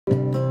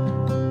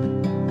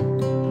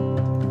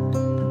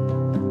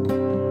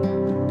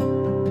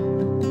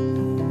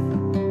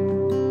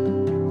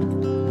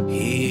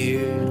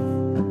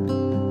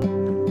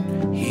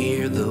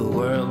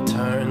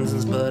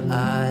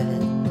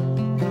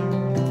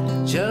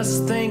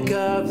Just think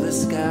of the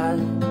sky,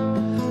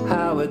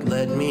 how it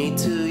led me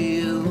to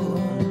you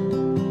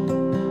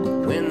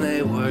when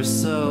they were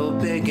so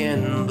big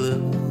and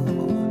blue.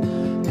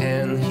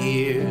 And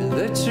here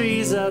the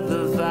trees of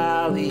the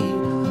valley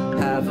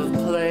have a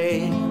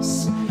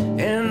place,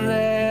 and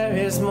there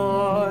is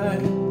more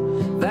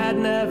that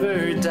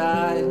never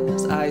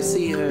dies. I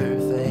see her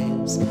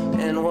face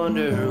and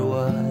wonder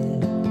why.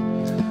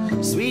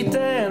 Sweet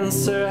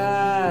dancer,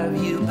 have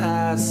you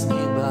passed me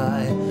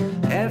by?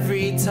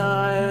 Every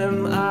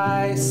time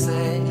I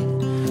say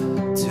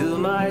to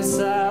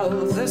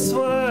myself, this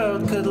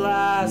world could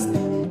last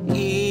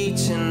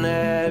each and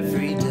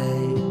every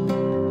day.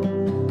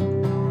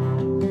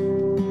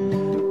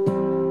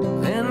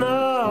 And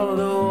all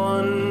the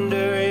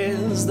wonder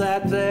is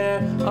that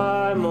there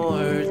are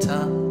more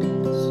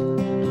tongues,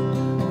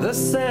 the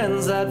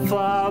sands that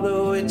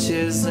follow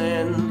witches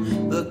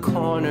in the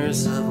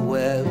corners of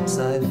webs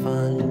I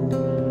find.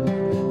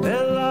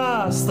 They're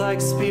lost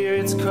like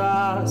spirits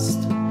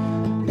crossed,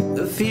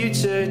 the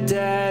future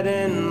dead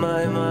in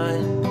my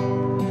mind.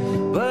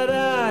 But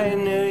I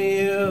knew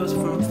you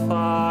from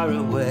far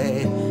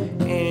away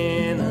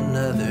in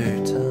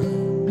another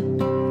time.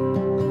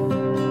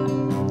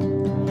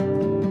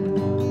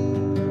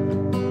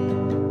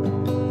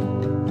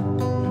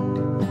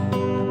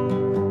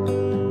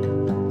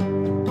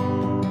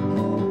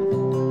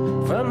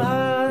 From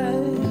high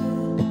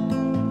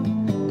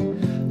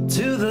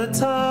to the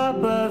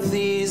top of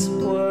these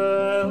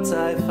worlds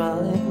I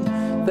find,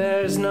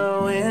 there's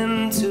no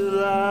end to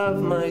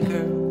love, my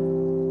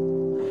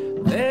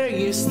girl. There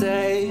you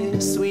stay,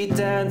 sweet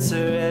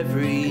dancer,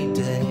 every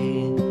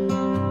day.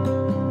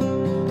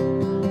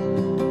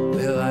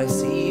 Will I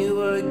see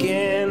you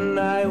again?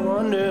 I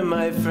wonder,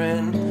 my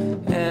friend,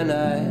 and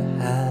I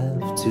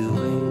have to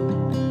wait.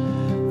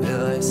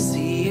 Will I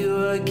see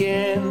you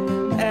again?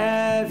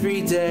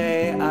 Every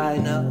day I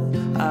know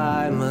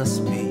I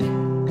must be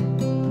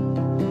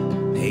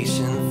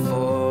patient,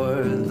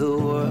 for the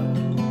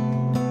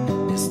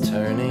world is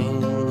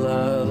turning.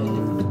 Love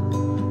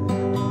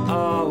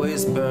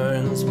always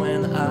burns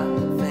when I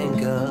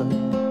think of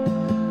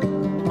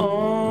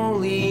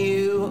only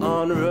you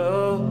on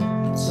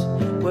roads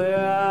where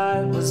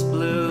I was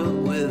blue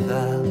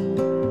without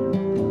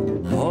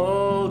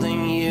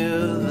holding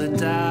you. The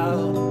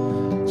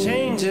doubt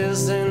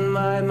changes in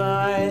my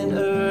mind,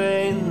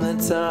 arraign the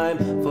time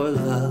for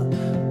love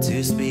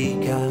to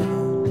speak out.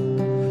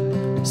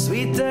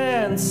 Sweet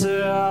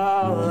dancer,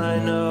 all I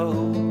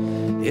know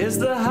is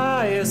the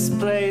highest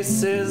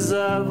places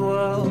of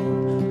woe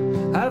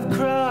I've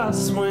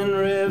crossed when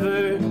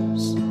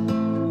rivers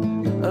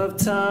of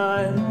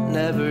time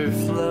never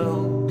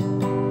flow.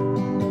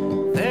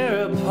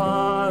 There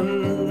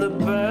upon the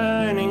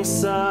burning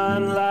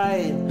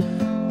sunlight,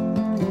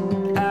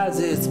 as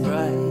it's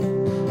bright,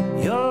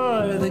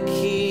 you're the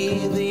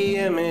key, the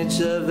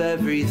image of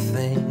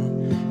everything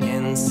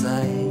in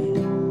sight.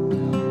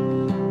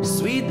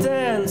 Sweet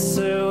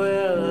dancer,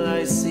 will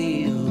I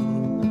see you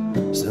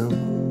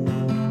soon?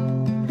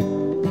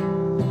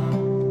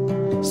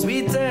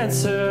 Sweet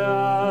dancer,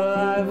 all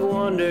I've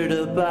wondered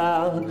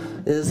about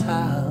is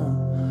how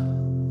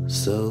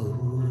so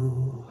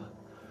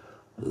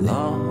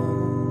long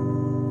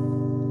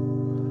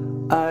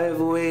I've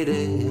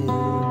waited